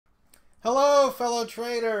Hello, fellow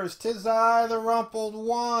traders. 'Tis I, the Rumpled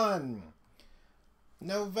One.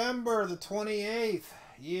 November the 28th,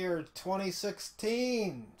 year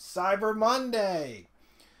 2016, Cyber Monday.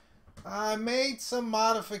 I made some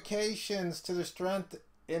modifications to the strength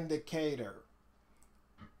indicator.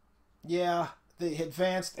 Yeah, the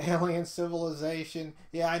advanced alien civilization.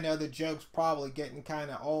 Yeah, I know the joke's probably getting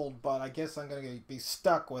kind of old, but I guess I'm going to be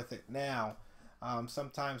stuck with it now.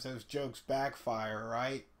 Sometimes those jokes backfire,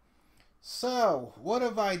 right? So, what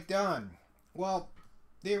have I done? Well,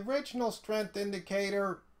 the original strength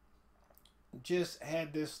indicator just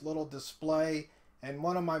had this little display, and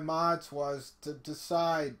one of my mods was to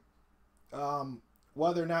decide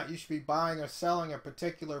whether or not you should be buying or selling a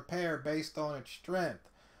particular pair based on its strength.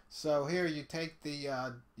 So here you take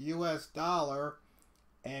the US dollar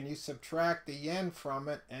and you subtract the yen from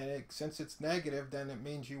it, and since it's negative, then it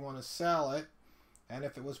means you want to sell it. And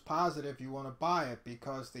if it was positive, you want to buy it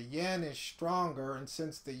because the yen is stronger. And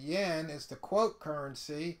since the yen is the quote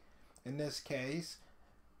currency in this case,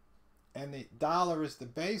 and the dollar is the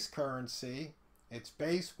base currency, it's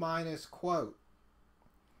base minus quote.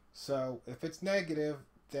 So if it's negative,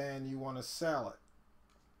 then you want to sell it.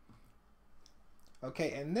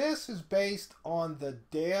 Okay, and this is based on the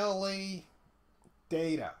daily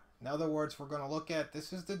data. In other words, we're going to look at,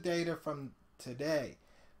 this is the data from today.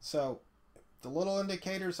 So the little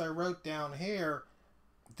indicators I wrote down here,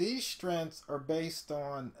 these strengths are based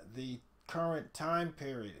on the current time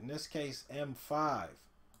period, in this case M5.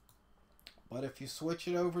 But if you switch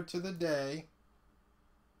it over to the day,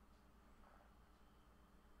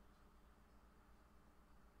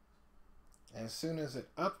 as soon as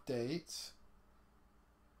it updates,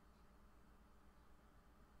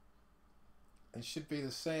 it should be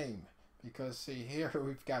the same, because see here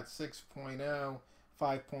we've got 6.0,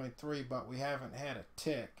 5.3, but we haven't had a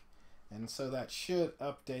tick, and so that should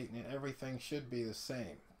update and everything should be the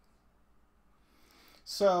same.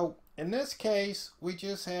 So in this case we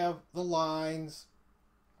just have the lines,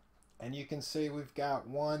 and you can see we've got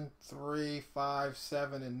 1, 3, 5,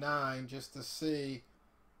 7, and 9 just to see,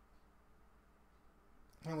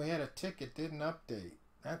 and we had a tick, it didn't update.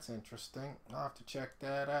 That's interesting. I'll have to check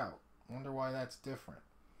that out. Wonder why that's different.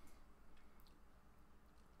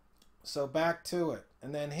 So back to it,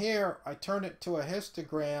 and then here I turn it to a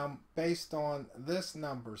histogram based on this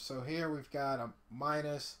number. So here we've got a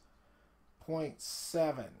minus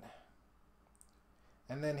 0.7,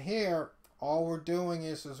 and then here all we're doing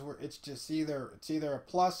is it's just either a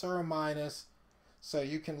plus or a minus. So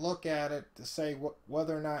you can look at it to say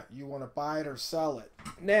whether or not you want to buy it or sell it.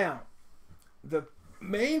 Now, the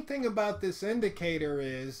main thing about this indicator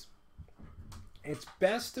is it's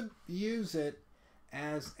best to use it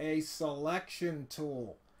as a selection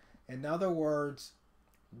tool. In other words,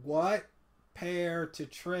 what pair to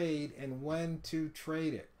trade and when to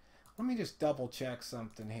trade it. Let me just double check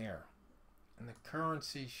something here. And the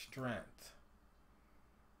currency strength.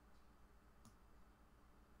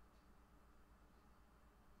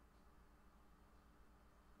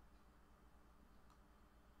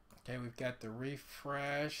 Okay, we've got the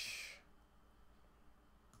refresh.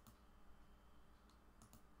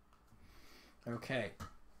 Okay,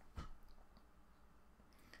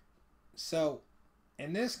 so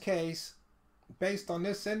in this case, based on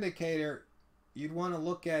this indicator, you'd want to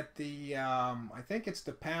look at the, I think it's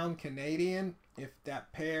the pound Canadian, if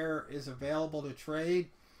that pair is available to trade,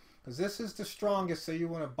 because this is the strongest, so you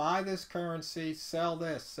want to buy this currency, sell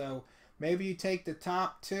this. So maybe you take the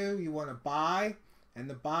top two, you want to buy, and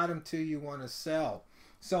the bottom two you want to sell.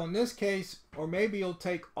 So in this case, or maybe you'll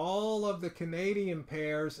take all of the Canadian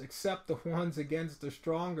pairs except the ones against the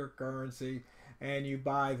stronger currency and you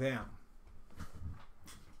buy them.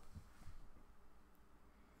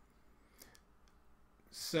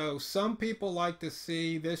 So some people like to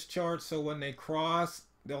see this chart, so when they cross,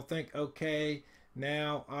 they'll think, okay,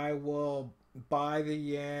 now I will buy the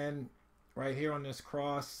yen right here on this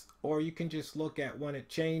cross, or you can just look at when it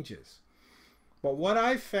changes. But what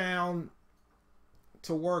I found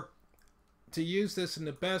to use this in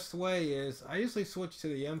the best way is I usually switch to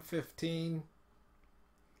the M15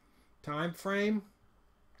 time frame,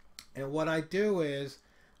 and what I do is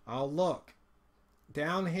I'll look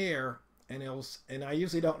down here, and I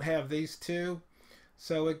usually don't have these two,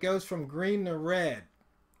 so it goes from green to red.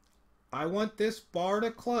 I want this bar to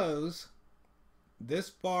close, this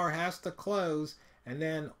bar has to close, and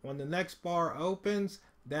then when the next bar opens,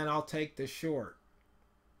 then I'll take the short.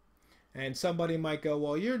 And somebody might go,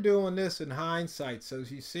 well, you're doing this in hindsight. So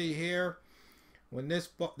as you see here, when this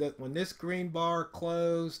green bar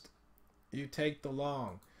closed, you take the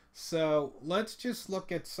long. So let's just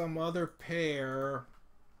look at some other pair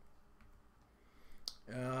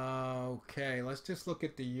Okay, let's just look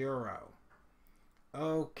at the euro.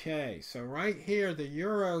 Okay, so right here the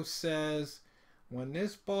euro says when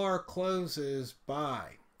this bar closes, buy.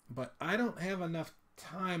 But I don't have enough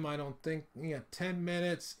time, I don't think. 10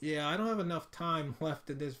 minutes. Yeah, I don't have enough time left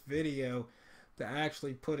in this video to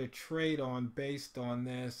actually put a trade on based on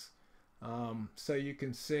this, so you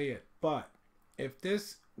can see it. But if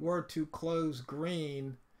this were to close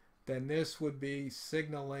green, then this would be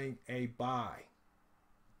signaling a buy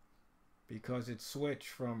because it switched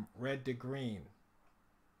from red to green.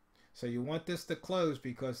 So you want this to close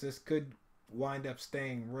because this could wind up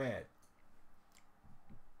staying red.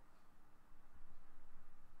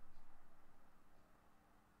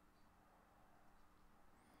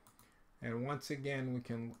 And once again, we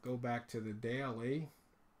can go back to the daily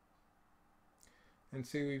and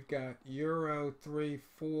see we've got Euro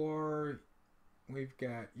 3.4, we've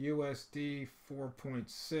got USD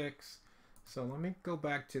 4.6. So let me go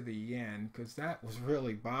back to the yen because that was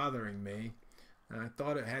really bothering me. And I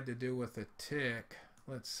thought it had to do with a tick.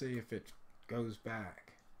 Let's see if it goes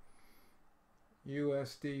back.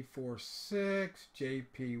 USD 4.6,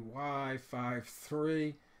 JPY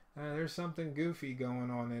 5.3. There's something goofy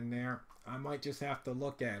going on in there. I might just have to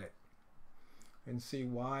look at it and see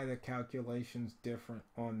why the calculation's different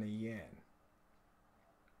on the yen.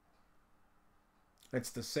 It's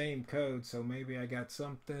the same code, so maybe I got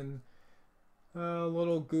something a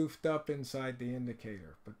little goofed up inside the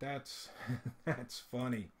indicator. But that's that's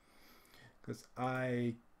funny because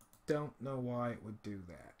I don't know why it would do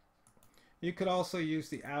that. You could also use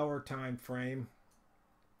the hour time frame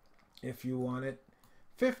if you want it.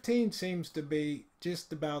 15 seems to be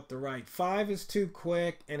just about the right. 5 is too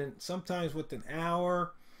quick, and sometimes with an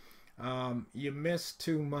hour, you miss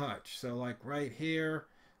too much. So like right here,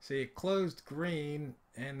 see it closed green,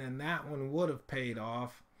 and then that one would have paid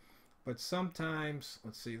off. But sometimes,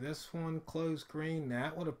 let's see, this one closed green,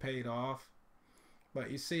 that would have paid off.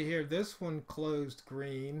 But you see here, this one closed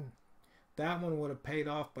green, that one would have paid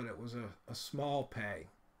off, but it was a small pay.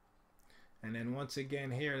 And then once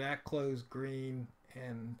again here, that closed green,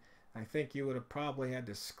 and I think you would have probably had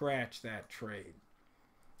to scratch that trade.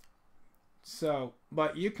 So,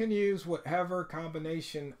 but you can use whatever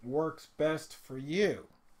combination works best for you.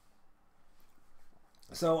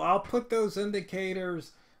 So I'll put those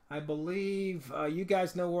indicators, I believe you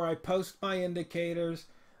guys know where I post my indicators.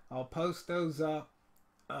 I'll post those up,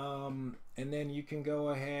 and then you can go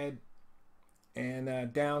ahead and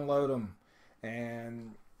download them,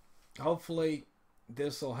 and hopefully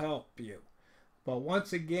this will help you. But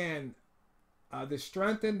once again, the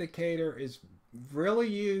strength indicator is really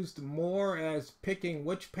used more as picking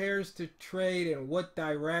which pairs to trade and what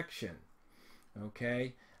direction.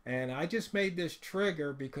 Okay, and I just made this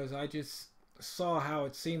trigger because I just saw how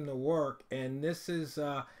it seemed to work, and this is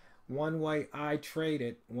one way I trade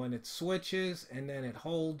it. When it switches and then it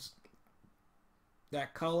holds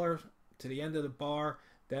that color to the end of the bar,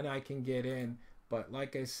 then I can get in. But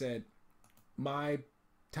like I said, my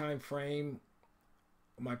time frame,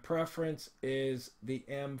 my preference is the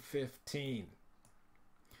M15.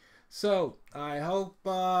 So I hope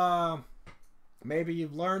maybe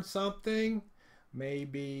you've learned something.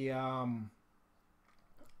 Maybe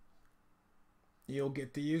you'll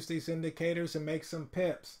get to use these indicators and make some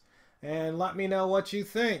pips. And let me know what you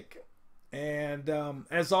think. And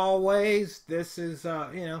as always, this is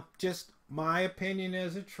just my opinion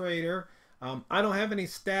as a trader. I don't have any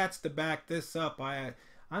stats to back this up. I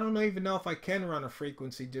don't even know if I can run a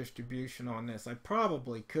frequency distribution on this. I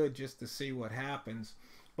probably could just to see what happens,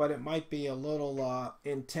 but it might be a little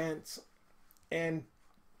intense, and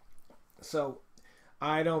so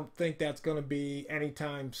I don't think that's going to be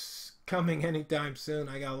coming anytime soon.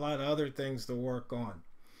 I got a lot of other things to work on.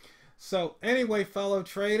 So anyway, fellow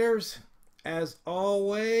traders, as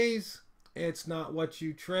always, it's not what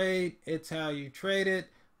you trade, it's how you trade it.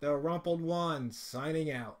 TheRumpledOne signing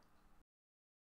out.